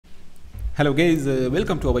Hello guys,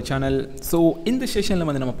 welcome to our channel. So in this session la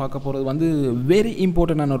வந்து நம்ம பார்க்க போறது வந்து very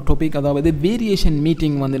important ஆன ஒரு டாபிக். அதாவது வேரியேஷன்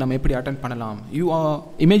மீட்டிங் வந்து நம்ம எப்படி அட்டெண்ட் பண்ணலாம். யூ ஆர்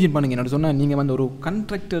இமேஜின் பண்ணுங்க, என்ன சொன்னா நீங்க வந்து ஒரு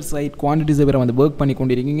கான்ட்ராக்டர் சைட் குவாண்டிட்டி சர்வேல வந்து வர்க் பண்ணி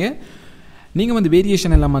கொண்டிருக்கீங்க. நீங்கள் வந்து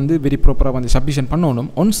வேரியேஷன் எல்லாம் வந்து வெரி ப்ராப்பராக வந்து சப்மிஷன்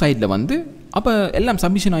பண்ணணும் ஒன் சைடில் வந்து. அப்போ எல்லாம்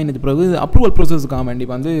சப்மிஷன் ஆகினது பிறகு அப்ரூவல் ப்ரோசஸ்க்காக வேண்டி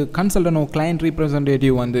வந்து கன்சல்டனோ கிளைண்ட்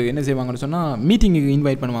ரீப்ரசன்டேட்டிவ் வந்து என்ன செய்வாங்கன்னு சொன்னால் மீட்டிங்குக்கு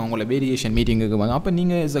இன்வைட் பண்ணுவாங்க உங்களை வேரியேஷன் மீட்டிங்குக்கு வந்து. அப்போ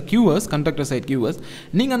நீங்கள் இஸ் அ கியூவர்ஸ், கான்ட்ராக்டர் சைட் கியூவர்ஸ்,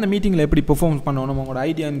 நீங்கள் அந்த மீட்டிங்கில் எப்படி பெர்ஃபார்மன்ஸ் பண்ணணும், உங்களோட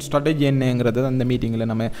ஐடியா அண்ட் ஸ்ட்ராட்டஜி என்னங்கிறத அந்த மீட்டிங்கில்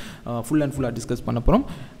நம்ம ஃபுல் அண்ட் ஃபுல்லாக டிஸ்கஸ் பண்ண போகிறோம்.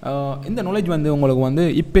 இந்த நாலேஜ் வந்து உங்களுக்கு வந்து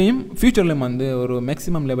இப்போயும் ஃபியூச்சர்லையும் வந்து ஒரு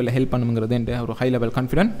மேக்ஸிமம் லெவலில் ஹெல்ப் பண்ணுங்கிறது என்ற ஒரு high level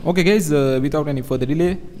confident. Okay guys, without any further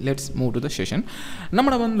delay let's move to the session.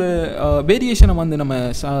 நம்மளை வந்து வேரியேஷனை வந்து நம்ம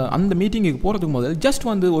அந்த மீட்டிங்குக்கு போகிறதுக்கு முதல் ஜஸ்ட்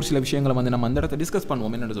வந்து ஒரு சில விஷயங்களை வந்து நம்ம அந்த இடத்த டிஸ்கஸ்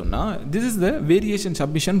பண்ணுவோம். என்னென்னு சொன்னால், this is the variation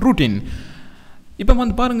submission routine. இப்போ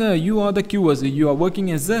வந்து பாருங்கள், you are the கியூவர்ஸ், you are working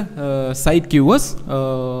S a side கியூவர்ஸ்.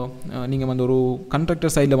 நீங்கள் வந்து ஒரு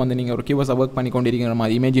கான்ட்ராக்டர் சைடில் வந்து நீங்கள் ஒரு கியூவர்ஸை ஒர்க் பண்ணி கொண்டிருக்கிற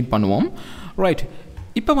மாதிரி இமேஜின் பண்ணுவோம். ரைட்,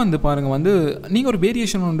 இப்போ வந்து பாருங்கள், வந்து நீங்கள் ஒரு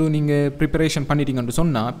வேரியேஷன் ஒன்று நீங்கள் ப்ரிப்பரேஷன் பண்ணிட்டீங்கன்னு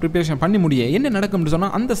சொன்னால், ப்ரிப்பரேஷன் பண்ணி முடிய என்ன நடக்கும்னு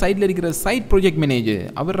சொன்னால், அந்த சைடில் இருக்கிற சைட் ப்ராஜெக்ட் மேனேஜர்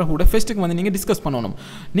அவரை கூட ஃபெஸ்ட்டுக்கு வந்து நீங்கள் டிஸ்கஸ் பண்ணணும்.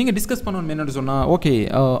 நீங்கள் டிஸ்கஸ் பண்ணணும் என்னென்னு சொன்னால், ஓகே,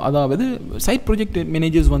 அதாவது சைட் ப்ராஜெக்ட்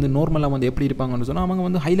மேனேஜர்ஸ் வந்து நார்மலாக வந்து எப்படி இருப்பாங்கன்னு சொன்னால், அவங்க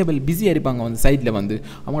வந்து ஹை லெவல் பிஸியாக இருப்பாங்க. வந்து சைடில் வந்து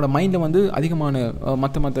அவங்களோட மைண்டில் வந்து அதிகமான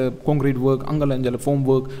மற்ற கான்க்ரீட் ஒர்க், அங்கே ஃபோம்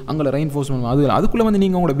ஒர்க், அங்கே ரெயின்ஃபோர்ஸ்மெண்ட், அதுக்குள்ளே வந்து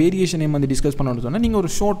நீங்கள் உங்களோட வேரியேஷனை வந்து டிஸ்கஸ் பண்ணணும்னு சொன்னால், நீங்கள்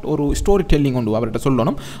ஒரு ஸ்டோரி டெல்லிங் உண்டு அவர்கிட்ட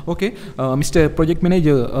சொல்லணும். ஓகே மிஸ்டர் ப்ராஜெக்ட் மேனேஜர்,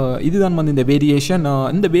 இதுதான் வந்து இந்த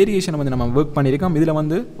வேரியேஷனை வந்து நம்ம ஒர்க் பண்ணியிருக்கோம். இதில்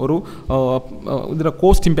வந்து இதில்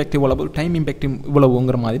கோஸ்ட் இம்பேக்ட் இவ்வளவு, டைம் இம்பேக்ட்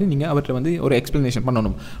இவ்வளவுங்கிற மாதிரி நீங்கள் அவர்கிட்ட வந்து ஒரு எக்ஸ்ப்ளனேஷன்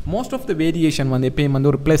பண்ணணும். மோஸ்ட் ஆஃப் த வேரியேஷன் வந்து எப்பயும் வந்து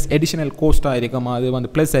ஒரு ப்ளஸ் அடிஷனல் கோஸ்ட்டாக இருக்கும், அது வந்து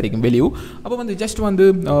ப்ளஸ் ஆகிருக்கும் வேல்யூ. அப்போ வந்து ஜஸ்ட் வந்து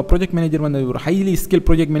ப்ராஜெக்ட் மேனேஜர் வந்து ஒரு ஹைலி ஸ்கில்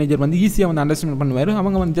ப்ராஜெக்ட் மேனேஜர் வந்து ஈஸியாக வந்து அண்டர்ஸ்டாண்ட் பண்ணுவார்.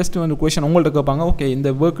 அவங்க வந்து ஜஸ்ட் வந்து கொஷன் உங்கள்கிட்ட கேட்பாங்க. ஓகே,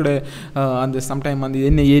 இந்த ஒர்க்கோட அந்த சம்டைம் வந்து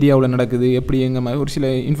என்ன ஏரியாவில் நடக்குது, எப்படி எங்கள் மாதிரி ஒரு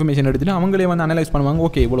சில இன்ஃபர்மேஷன் எடுத்துகிட்டு அவங்களே வந்து அனலைஸ் பண்ணுவாங்க.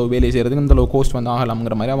 ஓகே, இவ்வளோ வேலை செய்கிறதுக்கு இந்த கோஸ்ட் வந்து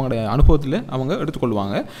ஆகலாம்ங்கிற மாதிரி அவங்களோட அனுபவத்தில் அவங்க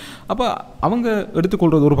எடுத்துக்கொள்வாங்க. அப்போ அவங்க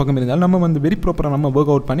எடுத்துக்கொள்வது ஒரு பக்கம் இருந்தாலும், நம்ம வந்து வெரி ப்ராப்பராக நம்ம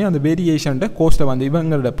ஒர்க் அவுட் பண்ணி அந்த வேரியேஷனோட கோஸ்ட்டை வந்து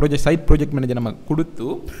இவங்களோட சைட் ப்ராஜெக்ட் மேனேஜர் நம்ம கொடுத்து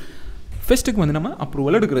ஃபெஸ்ட்டுக்கு வந்து நம்ம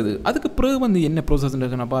அப்ரூவல் எடுக்கிறது. அதுக்கு பிறகு வந்து என்ன ப்ரோசஸ்ன்னு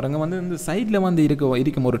சொன்னால் பாருங்கள், வந்து இந்த சைடில் வந்து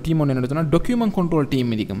இருக்கும் ஒரு டீம் ஒன்று என்ன சொன்னால் டாக்குமெண்ட் கண்ட்ரோல்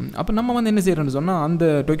டீம் இருக்கும். அப்போ நம்ம வந்து என்ன செய்யறோம்னு சொன்னால், அந்த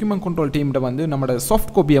டாக்குமெண்ட் கண்ட்ரோல் டீம்கிட்ட வந்து நம்மளோட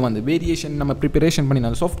சாஃப்ட் காப்பியை வந்து வேரியேஷன் நம்ம ப்ரிப்பரேஷன் பண்ணி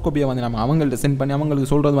அந்த சாஃப்ட் காப்பியை வந்து நம்ம அவங்கள்ட்ட சென்ட் பண்ணி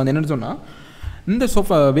அவங்களுக்கு சொல்கிறது வந்து என்னென்னு சொன்னால், இந்த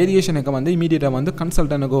வேரியேஷனுக்கு வந்து இமீடியட்டாக வந்து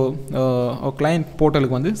கன்சல்டனுக்கோ கிளைண்ட்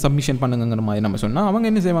போர்ட்டலுக்கு வந்து சப்மிஷன் பண்ணுங்கிற மாதிரி நம்ம சொன்னால், அவங்க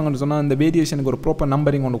என்ன செய்வாங்கன்னு சொன்னால், அந்த வேரியேஷனுக்கு ஒரு ப்ராப்பர்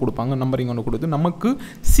நம்பரிங் ஒன்று கொடுப்பாங்க. நம்பரிங் ஒன்று கொடுத்து நமக்கு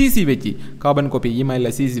சிசி வச்சு கார்பன் காப்பி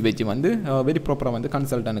இமெயிலில் சிசி வச்சு வந்து வெரி ப்ராப்பராக வந்து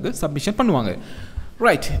கன்சல்டனுக்கு சப்மிஷன் பண்ணுவாங்க.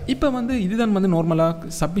 ரைட், இப்போ வந்து இதுதான் வந்து நார்மலாக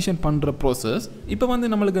சப்மிஷன் பண்ணுற ப்ரோசஸ். இப்போ வந்து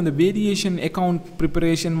நம்மளுக்கு அந்த வேரியேஷன் அக்கௌண்ட்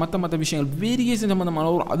ப்ரிப்பரேஷன் மற்ற விஷயங்கள் வேரியேஷன்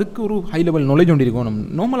சம்மந்தமான அதுக்கு ஒரு ஹை லெவல் நாலேஜ் ஒன்று இருக்கும்.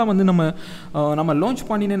 நார்மலாக வந்து நம்ம லான்ச்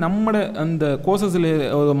பண்ணின நம்மளோட அந்த கோர்சஸில்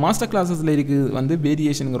மாஸ்டர் கிளாஸஸில் இருக்குது வந்து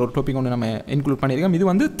வேரியேஷனுங்கிற ஒரு டாபிக் ஒன்று நம்ம இன்க்ளூட் பண்ணியிருக்கோம்.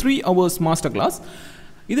 இது வந்து 3 hours மாஸ்டர் கிளாஸ்.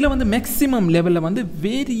 இதில் வந்து மேக்ஸிமம் லெவலில் வந்து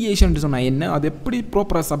வேரியேஷன் சொன்னால் என்ன, அது எப்படி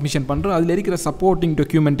ப்ராப்பராக சப்மிஷன் பண்ணுறோம், அதில் இருக்கிற சப்போர்ட்டிங்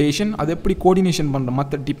டாக்குமெண்டேஷன், அது எப்படி கோஆர்டினேஷன் பண்ணுற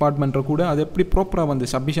மற்ற டிபார்ட்மெண்ட்டை கூட அது எப்படி ப்ராப்பராக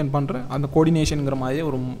வந்து சப்மிஷன் பண்ணுற அந்த கோஆர்டினேஷனுங்கிற மாதிரி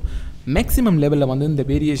ஒரு மேக்ஸிமம் லெவலில் வந்து இந்த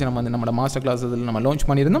வேரியேஷனை வந்து நம்ம மாஸ்டர் கிளாஸில் நம்ம லான்ச்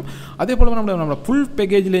பண்ணியிருந்தோம். அதே போல் நம்ம ஃபுல்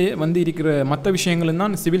பேக்கேஜிலே வந்து இருக்கிற மற்ற விஷயங்களும்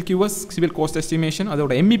தான் சிவில் கியூவர்ஸ், சிவில் கோஸ்ட் எஸ்டிமேஷன்,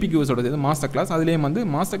 அதோட MEP கியூவர்ஸோட மாஸ்டர் கிளாஸ். அதுலேயும் வந்து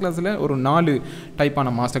மாஸ்டர் கிளாஸில் ஒரு 4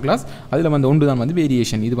 டைப்பான மாஸ்டர் கிளாஸ். அதில் வந்து ஒன்று தான் வந்து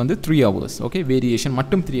வேரியேஷன். இது வந்து 3 hours. ஓகே, வேரியேஷன்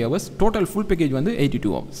மட்டும் 3 hours. டோட்டல் ஃபுல் பேக்கேஜ் வந்து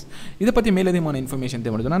 82 hours. இதை பற்றி மேலதிகமான இன்ஃபர்மேஷன்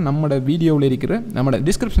தேவைப்படுதுன்னா நம்மளோட வீடியோவில் இருக்கிற நம்மளோட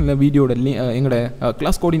டிஸ்கிரிப்ஷனில் வீடியோட எங்களோட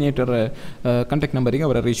கிளாஸ் கோஆர்டினேட்டர் கான்டாக்ட் நம்பருக்கு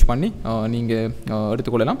அவரை ரீச் பண்ணி நீங்கள்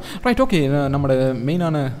எடுத்துக்கொள்ளலாம். ரைட், ஓகே, நம்மளோட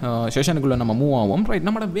மெயினான செஷனுக்குள்ளே நம்ம மூவ் ஆகும். ரைட்,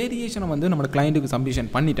 நம்மளோட வேரியேஷனை வந்து நம்மளோட கிளைண்ட்டுக்கு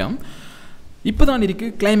சப்மிஷன் பண்ணிட்டோம். இப்போ தான்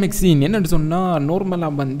இருக்குது கிளைமேக்ஸ் சீன். என்னென்னு சொன்னால்,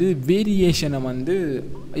 நார்மலாக வந்து வேரியேஷனை வந்து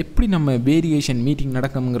எப்படி நம்ம வேரியேஷன் மீட்டிங்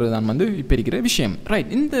நடக்குங்கிறது தான் வந்து இப்போ இருக்கிற விஷயம்.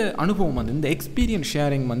 ரைட், இந்த அனுபவம் வந்து இந்த எக்ஸ்பீரியன்ஸ்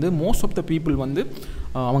ஷேரிங் வந்து மோஸ்ட் ஆஃப் த பீப்புள் வந்து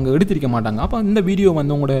அவங்க எடுத்திருக்க மாட்டாங்க. அப்போ இந்த வீடியோ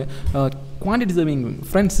வந்து உங்களோட குவான்டிட்டி சர்விங்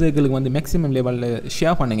ஃப்ரெண்ட்ஸ் சர்க்கிளுக்கு வந்து மேக்ஸிமம் லெவலில்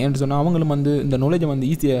ஷேர் பண்ணுங்க. என்று சொன்னால் அவங்களும் வந்து இந்த நாலேஜை வந்து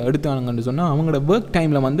ஈஸியாக எடுத்தாங்கன்னு சொன்னால் அவங்களோட ஒர்க்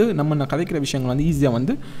டைமில் வந்து நம்ம கதைக்கிற விஷயங்கள் வந்து ஈஸியாக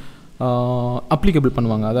வந்து அப்ளிகபிள்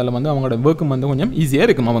பண்ணுவாங்க. அதில் வந்து அவங்களோட ஒர்க்கும் வந்து கொஞ்சம் ஈஸியாக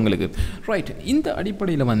இருக்கும் அவங்களுக்கு. ரைட், இந்த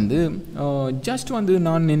அடிப்படையில் வந்து ஜஸ்ட் வந்து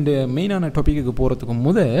நான் இந்த மெயினான டாப்பிக்கு போகிறதுக்கு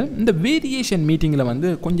முதல் இந்த வேரியேஷன் மீட்டிங்கில் வந்து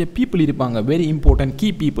கொஞ்சம் பீப்புள் இருப்பாங்க, very important key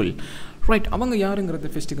people. Right, அவங்க யாருங்கிறத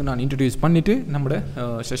ஃபஸ்ட்டுக்கு நான் இன்ட்ரடியூஸ் பண்ணிவிட்டு நம்மளோட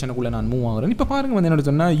செஷனுக்குள்ளே நான் மூவ் ஆகிறேன். இப்போ பாருங்கள் வந்து என்ன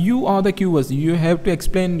சொன்னால், you are the கியூவர்ஸ், you have to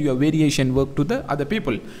explain your variation work to the other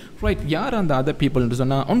people. Right, யார் அந்த அதர் பீப்புள்னு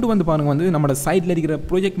சொன்னால், ஒன்று வந்து பாருங்கள் வந்து நம்மளோட சைடில் இருக்கிற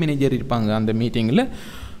ப்ராஜெக்ட் மேனேஜர் இருப்பாங்க அந்த மீட்டிங்கில்.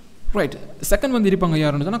 ரைட், செகண்ட் வந்து இருப்பாங்க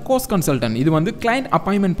யாருன்னு சொன்னால் கோர்ஸ் கன்சல்டன்ட். இது வந்து கிளைண்ட்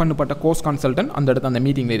அப்பாயின்மெண்ட் பண்ணப்பட்ட கோர்ஸ் கன்சல்டன்ட் அந்த இடத்துல அந்த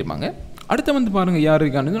மீட்டிங்கில் இருப்பாங்க. அடுத்து வந்து பாருங்கள் யார்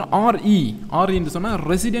இருக்கான்னு ஆர்இன்னு சொன்னால்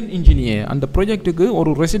ரெசிடென்ட் இன்ஜினியர். அந்த ப்ராஜெக்ட்டுக்கு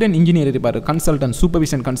ஒரு ரெசிடென்ட் இன்ஜினியர் இருப்பார், கன்சல்டன்ட்,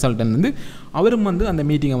 சூப்பர்விஷன் கன்சல்டன்ட் வந்து அவரும் வந்து அந்த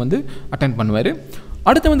மீட்டிங்கை வந்து அட்டென்ட் பண்ணுவார்.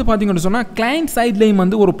 அடுத்து வந்து பார்த்தீங்கன்னு சொன்னால் கிளைண்ட் சைட்லேயும்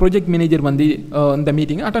வந்து ஒரு ப்ராஜெக்ட் மேனேஜர் வந்து இந்த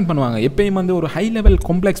மீட்டிங்கை அட்டென்ட் பண்ணுவாங்க. எப்பயும் வந்து ஒரு ஹை லெவல்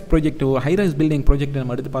காம்ப்ளெக்ஸ் ப்ராஜெக்ட், ஒரு ஹைரைஸ் பில்டிங் ப்ராஜெக்ட்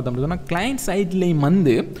நம்ம எடுத்து பார்த்தோம்னு சொன்னால் கிளைண்ட் சைட்லேயும்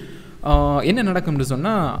வந்து என்ன நடக்கும்னு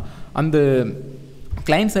சொன்னால் அந்த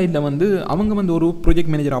கிளைண்ட் சைடில் வந்து அவங்க வந்து ஒரு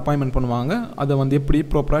ப்ராஜெக்ட் மேனேஜர் அப்பாயின்மெண்ட் பண்ணுவாங்க, அதை வந்து எப்படி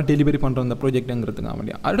ப்ராப்பராக டெலிவரி பண்ணுற அந்த ப்ராஜெக்ட்டுங்கிறதுக்காக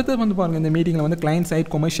வேண்டிய. அடுத்தது வந்து பாருங்கள் இந்த மீட்டிங்கில் வந்து கிளைண்ட் சைட்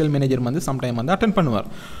கொமர்ஷியல் மேனேஜர் வந்து சம்டைம் வந்து அட்டென்ட் பண்ணுவார்.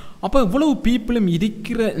 அப்போ இவ்வளவு பீப்புளும்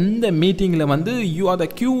இருக்கிற இந்த மீட்டிங்கில் வந்து you are the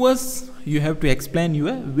கியூவர்ஸ், you have to explain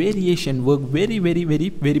your variation work very very very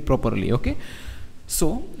very properly. Okay, so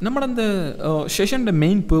நம்மளோட அந்த செஷனோட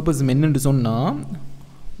மெயின் பர்பஸ் என்னென்னு சொன்னால்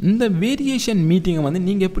இந்த வேரியேஷன் மீட்டிங்கை வந்து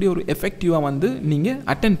நீங்கள் எப்படி ஒரு எஃபெக்டிவாக வந்து நீங்கள்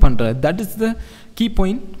அட்டென்ட் பண்ணுறது, that is the key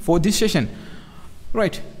point for this session.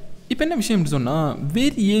 Right, இப்போ என்ன விஷயம்னு சொன்னால்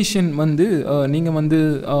வேரியேஷன் வந்து நீங்கள் வந்து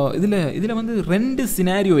இதில் வந்து 2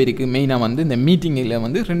 சினாரியோ இருக்குது மெயினாக வந்து இந்த மீட்டிங்கில்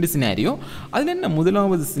வந்து 2 சினாரியோ. அதில் என்ன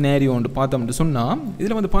முதலாவது சினாரியோன்னு பார்த்தோம்னு சொன்னால்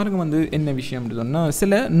இதில் வந்து பாருங்கள் வந்து என்ன விஷயம்னு சொன்னால்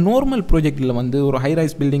சில நார்மல் ப்ராஜெக்டில் வந்து ஒரு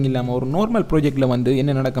ஹைரைஸ் பில்டிங் இல்லாமல் ஒரு நார்மல் ப்ராஜெக்டில் வந்து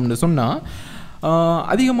என்ன நடக்கும்னு சொன்னால்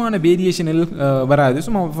அதிகமான வேரியேஷனில் வராது.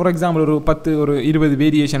 சும்மா ஃபார் எக்ஸாம்பிள் ஒரு 10 ஒரு 20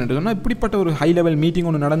 வேரியேஷன் சொன்னால் இப்படிப்பட்ட ஒரு ஹை லெவல் மீட்டிங்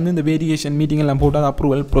ஒன்று நடந்து இந்த வேரியேஷன் மீட்டிங் எல்லாம் போட்டால்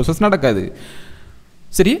அப்ரூவல் ப்ரோசஸ் நடக்காது.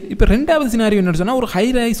 சரி, இப்போ 2வது சினாரியோ என்ன சொன்னால் ஒரு ஹை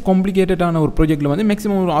ரைஸ் காம்ப்ளிகேட்டடான ஒரு ப்ராஜெக்ட்டில் வந்து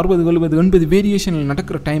மேக்ஸிமம் ஒரு 60, 70, 80 வேரியேஷனில்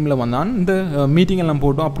நடக்கிற டைமில் வந்தான் இந்த மீட்டிங் எல்லாம்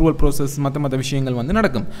போட்டோம் அப்ரூவல் ப்ரோசஸ் மற்ற விஷயங்கள் வந்து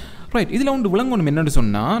நடக்கும். ரைட், இதில் வந்து விளங்கணும் என்னென்னு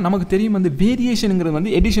சொன்னால் நமக்கு தெரியும் வந்து வேரியேஷனுங்கிறது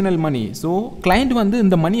வந்து எடிஷனல் மணி. ஸோ கிளைண்ட் வந்து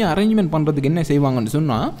இந்த மணியை அரேஞ்ச்மெண்ட் பண்ணுறதுக்கு என்ன செய்வாங்கன்னு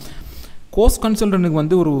சொன்னால் கோஸ்ட் கன்சல்டன்ட்டுக்கு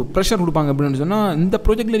வந்து ஒரு ப்ரெஷர் கொடுப்பாங்க. அப்படின்னு சொன்னால் இந்த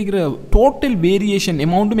ப்ராஜெக்ட்டில் இருக்கிற டோட்டல் வேரியேஷன்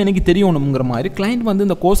அமௌண்ட்டும் எனக்கு தெரியணுங்கிற மாதிரி கிளைண்ட் வந்து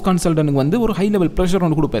இந்த கோஸ்ட் கன்சல்டன்ட்டுக்கு வந்து ஒரு ஹை லெவல் ப்ரெஷர்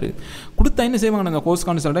ஒன்று கொடுப்பாரு. கொடுத்தா என்ன செய்வாங்க அந்த கோஸ்ட்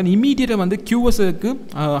கன்சல்டன்ட் இமீடியட்டாக வந்து கியூஎஸ்க்கு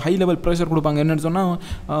ஹை லெவல் ப்ரெஷர் கொடுப்பாங்க. என்னென்னு சொன்னால்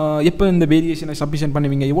எப்போ இந்த வேரியேஷனை சப்மிஷன்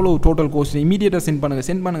பண்ணுவீங்க, எவ்வளோ டோட்டல் கோஸ்ட் இமீடியட்டாக சென்ட்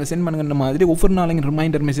பண்ணுங்கிற மாதிரி ஒவ்வொரு நாளைக்கு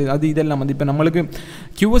ரிமைண்டர் மெசேஜ் அது இதெல்லாம் வந்து இப்போ நம்மளுக்கு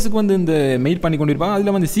கியூஎஸ்க்கு வந்து இந்த மெயில் பண்ணி கொண்டிருப்பாங்க.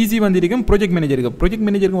 அதில் வந்து சிசி வந்து இருக்கும், ப்ராஜெக்ட்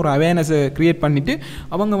மேனேஜருக்கு ஒரு அவேர்னஸை க்ரியேட் பண்ணிவிட்டு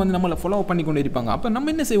அவங்க வந்து நம்மளை ஃபாலோ பண்ணி கொண்டு இருப்பாங்க. அப்போ நம்ம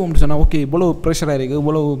என்ன செய்வோம்னு சொன்னால் ஓகே இவ்வளோ ப்ரெஷராக இருக்குது,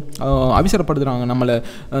 இவ்வளோ அவசரப்படுத்துகிறாங்க நம்மளை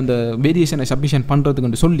அந்த வேரியேஷனை சப்மிஷன்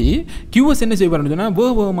பண்ணுறதுக்குன்னு சொல்லி கியூஎஸ் என்ன செய்வார்னு சொன்னால்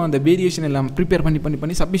வேகமாக அந்த வேரியேஷன் எல்லாம் ப்ரிப்பேர்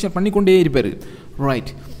பண்ணி சப்மிஷன் பண்ணிக்கொண்டே இருப்பார்.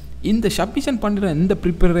 ரைட், இந்த சப்மிஷன் பண்ணுற இந்த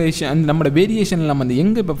ப்ரிப்பரேஷன் நம்மளோட வேரியேஷன் எல்லாம் வந்து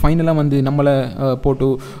எங்கே இப்போ ஃபைனலாக வந்து நம்மளை போட்டு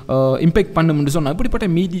இம்பேக்ட் பண்ணும்னு சொன்னால் இப்படிப்பட்ட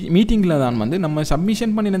மீட்டிங்கில் தான் வந்து நம்ம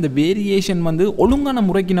சப்மிஷன் பண்ணின அந்த வேரியேஷன் வந்து ஒழுங்கான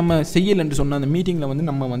முறைக்கு நம்ம செய்யலைன்னு சொன்னால் அந்த மீட்டிங்கில் வந்து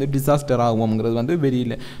நம்ம வந்து டிசாஸ்டர் ஆகும்ங்கிறது வந்து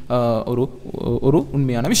வெரியில் ஒரு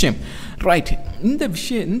உண்மையான விஷயம். ரைட், இந்த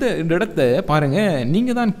இடத்த பாருங்கள்,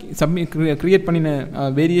 நீங்கள் தான் க்ரியேட் பண்ணின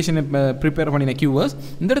வேரியேஷனை ப்ரிப்பேர் பண்ணின கியூவர்ஸ்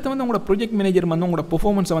இந்த இடத்த வந்து உங்களோட ப்ராஜெக்ட் மேனேஜர் வந்து உங்களோட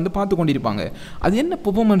பெர்ஃபார்மன்ஸை வந்து பார்த்து கொண்டிருப்பாங்க. அது என்ன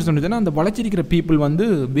பெர்ஃபார்மன்ஸ் அந்த வளர்ச்சிருக்கிற பீப்புள் வந்து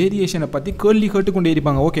வேரியேஷனை பற்றி கேள்வி கேட்டுக்கொண்டே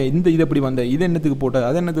இருப்பாங்க. ஓகே இது எப்படி வந்த, இது என்னத்துக்கு போட்ட,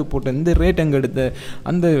 அது என்னத்துக்கு போட்ட, இந்த ரேட் எங்கே எடுத்த,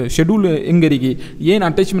 அந்த ஷெடியூல் எங்கே இருக்கு, ஏன்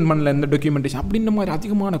அட்டாச்மெண்ட் பண்ணல இந்த டாக்குமெண்டேஷன் அப்படின்ற மாதிரி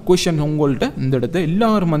அதிகமான கொஷின் உங்கள்கிட்ட இந்த இடத்த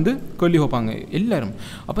எல்லாரும் வந்து கேள்வி வைப்பாங்க எல்லாரும்.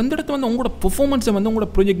 அப்போ இந்த இடத்த வந்து உங்களோட பெர்ஃபார்மன்ஸை வந்து உங்களோட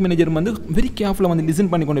ப்ராஜெக்ட் மேனேஜர் வந்து வெரி கேர்ஃபுல்லாக வந்து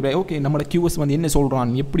லிசன் பண்ணி கொண்டு ஓகே நம்மளோட கியூஎஸ் வந்து என்ன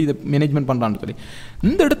சொல்கிறான், எப்படி இதை மேனேஜ்மெண்ட் பண்ணுறான்னு சொல்லி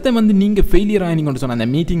இந்த இடத்த வந்து நீங்கள் ஃபெயிலியர் ஆகிங்கன்னு சொன்னால் அந்த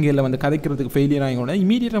மீட்டிங்கில் வந்து கதைக்கிறதுக்கு ஃபெயிலியர் ஆகிங்கோட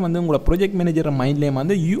இமீடியட்டாக வந்து உங்களோட ப்ராஜெக்ட் மேனேஜர் மைண்ட்லேயே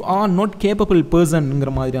வந்து யூ ஆர் நாட் கேப்பபிள்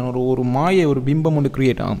பர்சன்ங்கிற மாதிரியான ஒரு மாய ஒரு பிம்பம் ஒன்று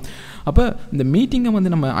க்ரியேட் ஆகும். அப்போ இந்த மீட்டிங்கை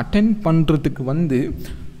வந்து நம்ம அட்டென்ட் பண்ணுறதுக்கு வந்து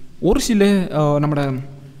ஒரு சில நம்மளோட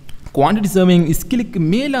குவான்டிட்டி சர்விங் ஸ்கில்லுக்கு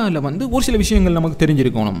மேலால் வந்து ஒரு சில விஷயங்கள் நமக்கு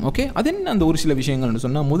தெரிஞ்சிருக்கணும். ஓகே, அது என்ன அந்த ஒரு சில விஷயங்கள்னு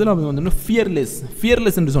சொன்னால் முதலாவது வந்து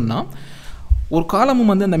ஃபியர்லெஸ்ன்னு சொன்னால் ஒரு காலமும்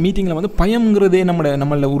வந்து அந்த மீட்டிங்கில் வந்து பயங்கிறதே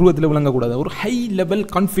நம்மள உருவத்தில் விளங்கக்கூடாது. ஒரு ஹை லெவல்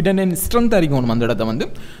கான்ஃபிடென்ட் அண்ட் ஸ்ட்ரென்த்தாக இருக்கணும் அந்த இடத்த வந்து.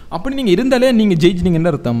 அப்படி நீங்கள் இருந்தாலே நீங்கள்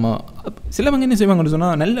ஜெயிச்சிட்டிங்கன்னு அர்த்தம். சிலவங்க என்ன செய்வாங்கன்னு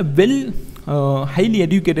சொன்னால் நல்ல highly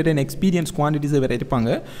educated and experience quantities வேறு இருப்பாங்க.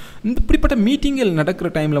 இந்த இப்படிப்பட்ட மீட்டிங்கில் நடக்கிற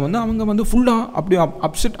டைமில் வந்து அவங்க வந்து ஃபுல்லாக அப்படி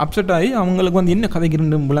அப்செட் ஆகி அவங்களுக்கு வந்து என்ன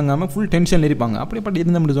கதைக்கிறன்னு விளங்காமல் ஃபுல் டென்ஷனில் இருப்பாங்க. அப்படிப்பட்ட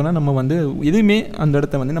இருந்தோம்னு சொன்னால் நம்ம வந்து எதுவுமே அந்த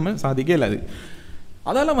இடத்த வந்து நம்ம சாதிக்க இல்லாது.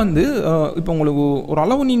 அதால் வந்து இப்போ உங்களுக்கு ஒரு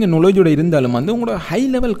அளவு நீங்கள் நாலேஜோடு இருந்தாலும் வந்து உங்களோட ஹை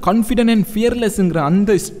லெவல் கான்ஃபிடென்ட் அண்ட் ஃபியர்லெஸ்ங்கிற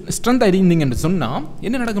அந்த ஸ்ட்ரென்த்தாக இருந்தீங்கன்னு சொன்னால்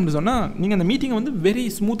என்ன நடக்கும்னு சொன்னால் நீங்கள் அந்த மீட்டிங்கை வந்து வெரி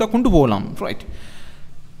ஸ்மூத்தாக கொண்டு போகலாம். ரைட்,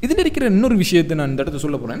 இதில் இருக்கிற இன்னொரு விஷயத்தை நான் இந்த இடத்த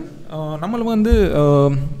சொல்ல போகிறேன். நம்மளை வந்து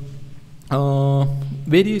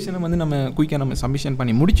வேரியேஷனை வந்து நம்ம குயிக்காக நம்ம சப்மிஷன்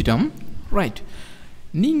பண்ணி முடிச்சிட்டோம். ரைட்,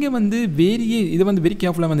 நீங்கள் வந்து இதை வந்து வெரி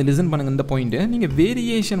கேர்ஃபுல்லாக வந்து லிசன் பண்ணுங்கள். இந்த பாயிண்ட்டு நீங்கள்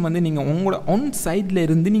வேரியேஷன் வந்து நீங்கள் உங்களோட ஒன் சைடில்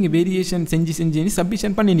இருந்து நீங்கள் வேரியேஷன் செஞ்சு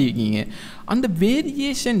சப்மிஷன் பண்ணியிருக்கீங்க. அந்த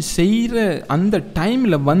வேரியேஷன் செய்கிற அந்த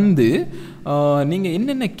டைமில் வந்து நீங்கள்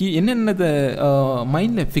என்னென்னதை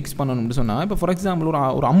மைண்டில் ஃபிக்ஸ் பண்ணணும்னு சொன்னால் இப்போ ஃபார் எக்ஸாம்பிள்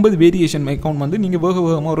ஒரு 50 வேரியேஷன் அக்கௌண்ட் வந்து நீங்கள்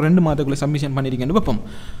வேகமாக ஒரு 2 மாதத்துக்குள்ளே சப்மிஷன் பண்ணியிருக்கீங்கன்னு வைப்போம்.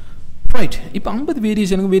 ரைட். இப்போ 50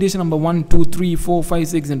 வேரியேஷனுக்கு வேரியேஷன் நம்பர் 1 2 3 4 5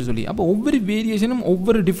 6 என்று சொல்லி அப்போ ஒவ்வொரு வேரியேஷனும்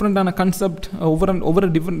ஒவ்வொரு டிஃப்ரெண்ட்டான கன்செப்ட், ஒவ்வொரு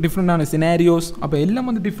டிஃப்ரெண்ட்டான சினாரியோஸ், அப்போ எல்லாம்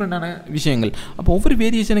வந்து டிஃப்ரெண்ட்டான விஷயங்கள். அப்போ ஒவ்வொரு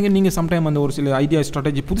வேரியேஷனுக்கு நீங்கள் சம்டைம் வந்து ஒரு சில ஐடியா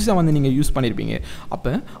ஸ்ட்ராட்டஜி புதுசாக வந்து நீங்கள் யூஸ் பண்ணியிருப்பீங்க.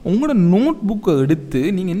 அப்போ உங்களோட நோட் புக்கை எடுத்து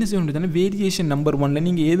நீங்கள் என்ன செய்ய வேண்டியதுன்னா வேரியேஷன் நம்பர் 1ல்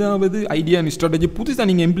நீங்கள் ஏதாவது ஐடியா ஸ்ட்ராட்டஜி புதுசாக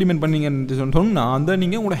நீங்கள் இம்ப்ளிமெண்ட் பண்ணீங்கன்னு சொன்னால் அந்த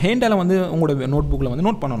நீங்கள் உங்களோட ஹேண்டால் வந்து உங்களோட நோட் புக்கில் வந்து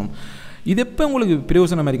நோட் பண்ணணும். இது எப்போ உங்களுக்கு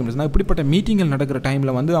பிரயோசனமாக இருக்கும்? இப்படிப்பட்ட மீட்டிங்கள் நடக்கிற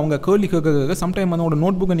டைமில் வந்து அவங்க கேள்வி கேட்க சம்டைம் வந்து உங்களோட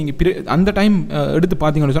நோட் புக்கை நீங்கள் அந்த டைம் எடுத்து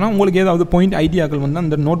பார்த்தீங்கன்னு சொன்னால் உங்களுக்கு ஏதாவது பாயிண்ட் ஐடியாக்கள் வந்து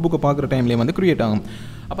அந்த நோட் புக்கை பார்க்குற டைம்லேயே வந்து க்ரியேட் ஆகும்.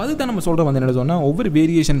 அப்போ அதுதான் நம்ம சொல்கிற வந்து என்ன சொன்னால் ஒவ்வொரு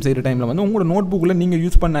வேரியேஷன் செய்கிற டைமில் வந்து உங்களோட நோட் புக்கில் நீங்கள்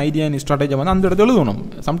யூஸ் பண்ண ஐடியா ஸ்ட்ராட்டஜி வந்து அந்த இடத்துல எழுதணும்.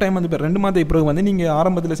 சம்டைம் வந்து இப்போ 2 மாதம் பிறகு வந்து நீங்கள்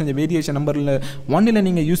ஆரம்பத்தில் செஞ்ச வேரியேஷன் நம்பரில் 1ல்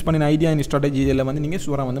நீங்கள் யூஸ் பண்ணின ஐடியா ஸ்ட்ராட்டஜி இதில் வந்து நீங்கள்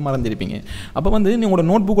ஷூராக வந்து மறந்துருப்பீங்க. அப்போ வந்து உங்களோட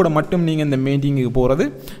நோட் புக்கோட மட்டும் நீங்கள் இந்த மீட்டிங்குக்கு போகிறது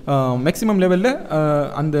மேக்ஸிமம் லெவலில்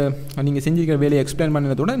அந்த நீங்கள் செஞ்சுக்கிற வேலையை எக்ஸ்பிளைன்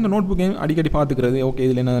பண்ணினதோட இந்த நோட் புக்கையும் அடிக்கடி பார்த்துக்கிறது. ஓகே,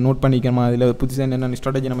 இதில் என்ன நோட் பண்ணிக்கமா, இதில் புதுசாக என்னென்ன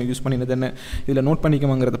ஸ்ட்ராட்டஜி நம்ம யூஸ் பண்ணினது என்ன, இதில் நோட்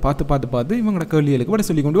பண்ணிக்கமாங்கிறத பார்த்து இவங்களோட கேள்விகளுக்கு விட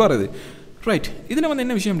சொல்லி கொண்டு வரது. ரைட். இதில் வந்து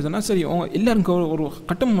என்ன விஷயம் சொன்னால் சரி எல்லாருக்கும் ஒரு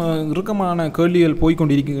கட்டம் இறுக்கமான கேள்விகள்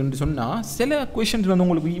போய்கொண்டு இருக்குன்னு சொன்னால் சில கொஷின்ஸ் வந்து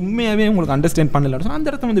உங்களுக்கு உண்மையாகவே உங்களுக்கு அண்டர்ஸ்டாண்ட் பண்ணலன்னு சொன்னால் அந்த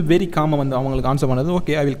இடத்துல வந்து வெரி காமாக வந்து அவங்களுக்கு ஆன்சர் பண்ணது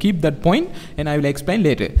okay I will keep that point and I will explain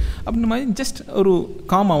later அப்படின்ற மாதிரி ஜஸ்ட் ஒரு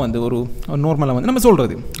காமாக வந்து ஒரு நார்மலாக வந்து நம்ம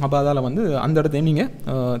சொல்கிறது. அப்போ அதால் வந்து அந்த இடத்தையும்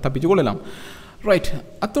நீங்கள் தப்பிச்சு கொள்ளலாம். ரைட்.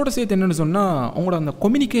 அதோட சேர்த்து என்னென்னு சொன்னால் உங்களோட அந்த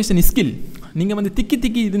கம்யூனிகேஷன் ஸ்கில் நீங்கள் வந்து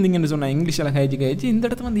திக்கி இருந்தீங்கன்னு சொன்னால் இங்கிலீஷில் கழிச்சு இந்த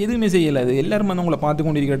இடத்துல வந்து எதுவுமே செய்யலாது. எல்லாரும் வந்து உங்களை பார்த்து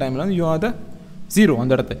கொண்டு இருக்கிற டைமில் வந்து யூ ஆர் த ஜீரோ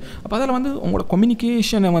அந்த இடத்து. அப்போ அதில் வந்து உங்களோட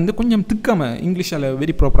கம்யூனிகேஷனை வந்து கொஞ்சம் திக்காமல் இங்கிலீஷில்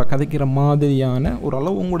வெரி ப்ராப்பராக கதைக்கிற மாதிரியான ஒரு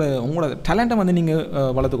அளவு உங்களோட டேலண்ட்டை வந்து நீங்கள்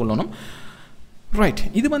வளர்த்துக்கொள்ளணும். ரைட்.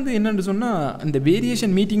 இது வந்து என்னென்னு சொன்னால் இந்த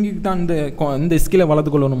வேரியேஷன் மீட்டிங்குக்கு தான் இந்த ஸ்கில்லை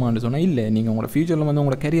வளர்த்துக்கொள்ளணுமான்னு சொன்னால் இல்லை, நீங்கள் உங்களோட ஃபியூச்சரில் வந்து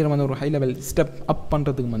உங்களோட கரியரை வந்து ஒரு ஹை லெவல் ஸ்டெப் அப்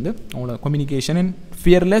பண்ணுறதுக்கு வந்து உங்களோட கம்யூனிகேஷன் அண்ட்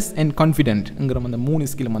ஃபியர்லெஸ் அண்ட் கான்ஃபிடென்ட்ங்கிற அந்த 3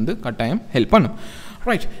 ஸ்கில் வந்து கட்டாயம் ஹெல்ப் பண்ணும்.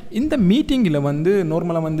 ரைட். இந்த மீட்டிங்கில் வந்து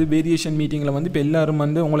நார்மலாக வந்து வேரியேஷன் மீட்டிங்கில் வந்து இப்போ எல்லோரும்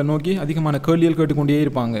வந்து உங்களை நோக்கி அதிகமான கேள்விகள் கேட்டுக்கொண்டே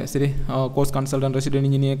இருப்பாங்க. சரி, course consultant, resident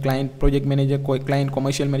engineer, client project manager, client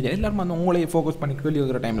commercial manager எல்லாரும் வந்து உங்களே ஃபோக்கஸ் பண்ணி கேள்வி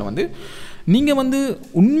கேட்குற டைமில் வந்து நீங்கள் வந்து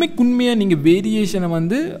உண்மைக்குண்மையாக நீங்கள் வேரியேஷனை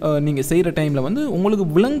வந்து நீங்கள் செய்கிற டைமில் வந்து உங்களுக்கு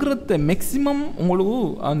விளங்குறத மேக்ஸிமம் உங்களுக்கு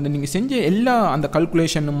அந்த நீங்கள் செஞ்ச எல்லா அந்த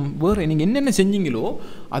கல்குலேஷனும் வேறு நீங்கள் என்னென்ன செஞ்சீங்களோ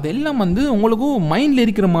அதெல்லாம் வந்து உங்களுக்கு மைண்டில்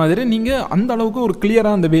இருக்கிற மாதிரி நீங்கள் அந்த அளவுக்கு ஒரு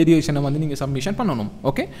கிளியராக அந்த வேரியேஷனை வந்து நீங்கள் சப்மிஷன் பண்ணணும்.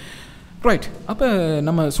 Okay, right. அப்போ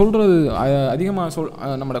நம்ம சொல்கிறது அதிகமாக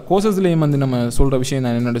நம்மளோட கோர்சஸ்லேயும் வந்து நம்ம சொல்கிற விஷயம்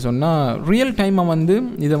நான் என்னென்னு சொன்னால் ரியல் டைமாக வந்து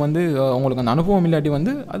இதை வந்து உங்களுக்கு அந்த அனுபவம் இல்லாட்டி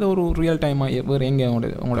வந்து அதை ஒரு ரியல் டைமாக வேறு எங்கே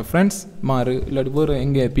உங்களோட ஃப்ரெண்ட்ஸ் மாறு இல்லாட்டி வேறு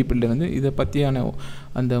எங்கே பீப்புள்லேருந்து இதை பற்றியான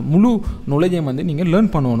அந்த முழு நாலேஜை வந்து நீங்கள்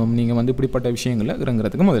லேர்ன் பண்ணணும். நீங்கள் வந்து இப்படிப்பட்ட விஷயங்களை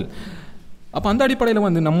இறங்குறதுக்கு முதல். அப்போ அந்த அடிப்படையில்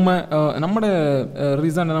வந்து நம்மளோட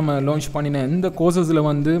ரீசனை நம்ம லான்ச் பண்ணின இந்த கோர்சஸில்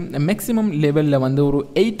வந்து மேக்ஸிமம் லெவலில் வந்து ஒரு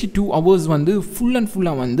 82 hours வந்து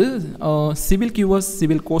ஃபுல்லாக வந்து civil QS,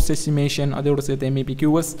 civil course estimation, அதோட சேர்த்து MEP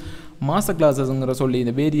கியூஎஸ், மாஸ்டர் கிளாஸஸ்ங்கிற சொல்லி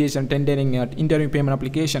இந்த variation, tendering, interview payment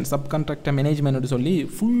application, sub contractor management சொல்லி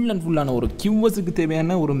ஃபுல்லான ஒரு கியூஎஸுக்கு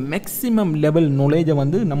தேவையான ஒரு மேக்ஸிமம் லெவல் நாலேஜை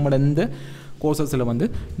வந்து நம்மளோட இந்த கோர்சஸில் வந்து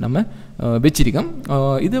நம்ம வச்சிருக்கோம்.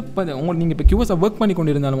 இதை நீங்கள் இப்போ கியூஎஸை ஒர்க் பண்ணி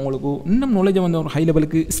கொண்டு இருந்தாலும் உங்களுக்கு இன்னும் நாலேஜை வந்து ஒரு ஹை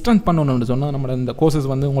லெவலுக்கு ஸ்ட்ரென்த் பண்ணணும்னு சொன்னால் நம்ம இந்த கோர்சஸ்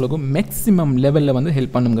வந்து உங்களுக்கு மேக்ஸிமம் லெவலில் வந்து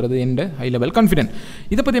ஹெல்ப் பண்ணுங்கிறது எந்த ஹை லெவல் கான்ஃபிடென்ட்.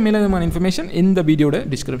 இதை பற்றி மேலதிகமான இன்ஃபர்மேஷன் இந்த வீடியோட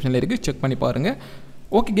டிஸ்கிரிப்ஷனில் இருக்குது, செக் பண்ணி பாருங்கள்.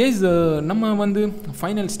 ஓகே கேஸ், நம்ம வந்து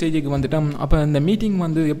ஃபைனல் ஸ்டேஜுக்கு வந்துட்டோம். அப்போ இந்த மீட்டிங்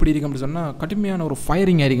வந்து எப்படி இருக்கும் அப்படின்னு சொன்னால் கடுமையான ஒரு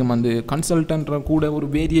ஃபயரிங் ஆയിരിக்கும். வந்து கன்சல்டன்ட் கூட ஒரு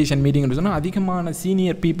வேரியேஷன் மீட்டிங்னு சொன்னால் அதிகமான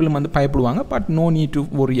சீனியர் பீப்புளும் வந்து பயப்படுவாங்க. But no need to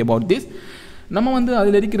worry about this. நம்ம வந்து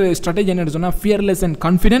அதில் இருக்கிற ஸ்ட்ராட்டஜி என்ன சொன்னால் fearless and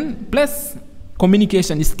confident plus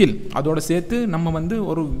communication skill அதோட சேர்த்து நம்ம வந்து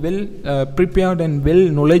ஒரு வெல் ப்ரிப்பேர்ட் அண்ட் வெல்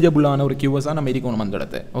நாலேஜபுளான ஒரு கியூஸாக நம்ம இருக்கணும் அந்த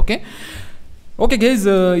இடத்த. ஓகே கேஸ்,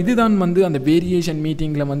 இதுதான் வந்து அந்த வேரியேஷன்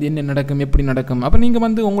மீட்டிங்கில் வந்து என்ன நடக்கும், எப்படி நடக்கும். அப்போ நீங்கள்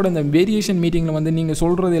வந்து உங்களோட அந்த வேரியேஷன் மீட்டிங்கில் வந்து நீங்கள்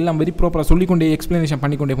சொல்கிறது எல்லாம் வெரி ப்ராப்பராக சொல்லிக்கொண்டே எக்ஸ்ப்ளனேஷன்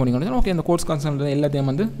பண்ணிக்கொண்டே போனீங்கன்னா ஓகே அந்த கோர்ஸ் கன்சல்டன்ட் எல்லாத்தையும்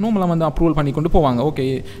வந்து நார்மலாக வந்து அப்ரூவல் பண்ணிக்கொண்டு போவாங்க. ஓகே,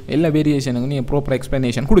 எல்லா வேரியேஷனுக்கு நீங்கள் ப்ராப்பராக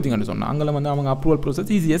எக்ஸ்ப்ளனேஷன் கொடுத்தீங்கன்னு சொன்னால் அங்கே வந்து அவங்க அப்ரூவல்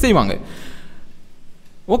ப்ரோசஸ் ஈஸியாக செய்வாங்க.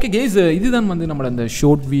 ஓகே கேஸ், இதுதான் வந்து நம்மளோட அந்த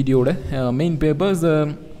ஷார்ட் வீடியோட மெயின் பேப்பர்ஸ்.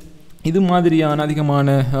 இது மாதிரியான அதிகமான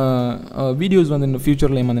வீடியோஸ் வந்து இந்த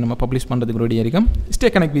ஃபியூச்சர்லேயும் வந்து நம்ம பப்ளிஷ் பண்ணுறதுக்கு ரெடியாக இருக்கோம். Stay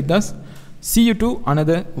connect with us. See you to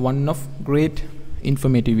another one of great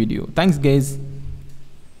informative video. Thanks guys.